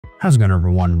How's it going,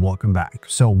 everyone? Welcome back.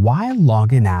 So while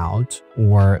logging out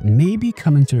or maybe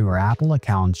coming to your Apple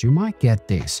account, you might get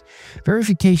this.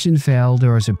 Verification failed.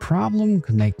 There is a problem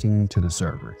connecting to the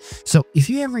server. So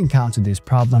if you ever encounter this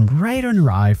problem right on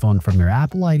your iPhone from your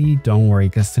Apple ID, don't worry,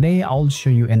 because today I'll show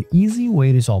you an easy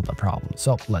way to solve the problem.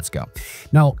 So let's go.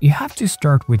 Now you have to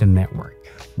start with the network.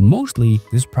 Mostly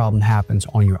this problem happens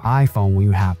on your iPhone when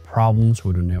you have problems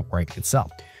with the network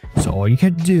itself. So all you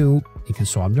can do, you can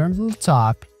swipe down to the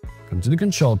top, come to the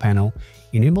control panel,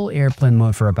 enable airplane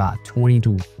mode for about 20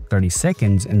 to 30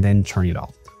 seconds and then turn it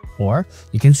off. Or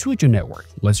you can switch your network.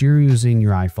 Let's say you're using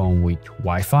your iPhone with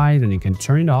Wi-Fi, then you can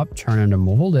turn it up, turn on the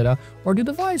mobile data, or do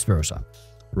the vice versa.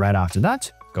 Right after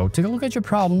that, go take a look at your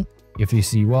problem. If you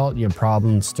see, well, your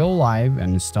problem's still live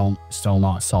and it's still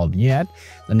not solved yet,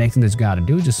 the next thing that you gotta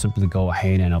do is just simply go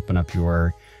ahead and open up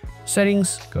your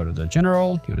settings, go to the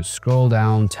general, you just scroll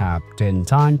down, tap date and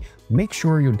time, make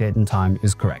sure your date and time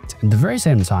is correct. At the very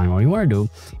same time, what you want to do,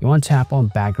 you want to tap on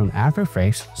background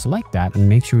interface, select that and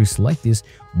make sure you select this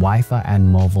Wi-Fi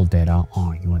and mobile data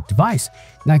on your device.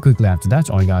 Now quickly after that,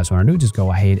 all you guys want to do, just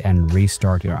go ahead and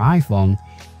restart your iPhone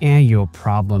and your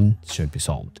problem should be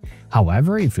solved.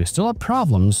 However, if you still have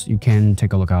problems, you can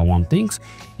take a look at one thing.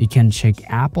 You can check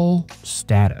Apple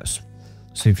status.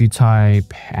 So if you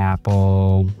type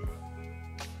Apple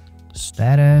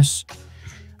status,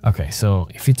 okay, so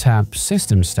if you tap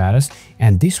system status,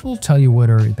 and this will tell you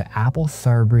whether the Apple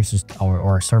server is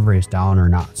or server is down or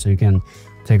not. So you can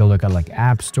take a look at like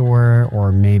App Store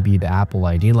or maybe the Apple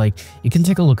ID. Like you can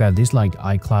take a look at this like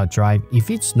iCloud Drive. If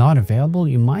it's not available,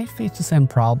 you might face the same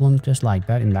problem just like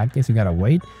that. In that case, you gotta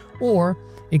wait. Or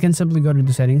you can simply go to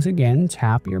the settings again,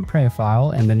 tap your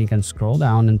profile, and then you can scroll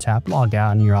down and tap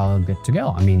logout and you're all good to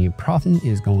go. I mean, your problem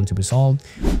is going to be solved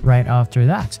right after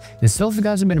that. Still, if you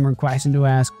guys have any more questions to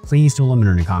ask, please do let me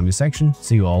know in the comment section.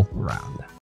 See you all around.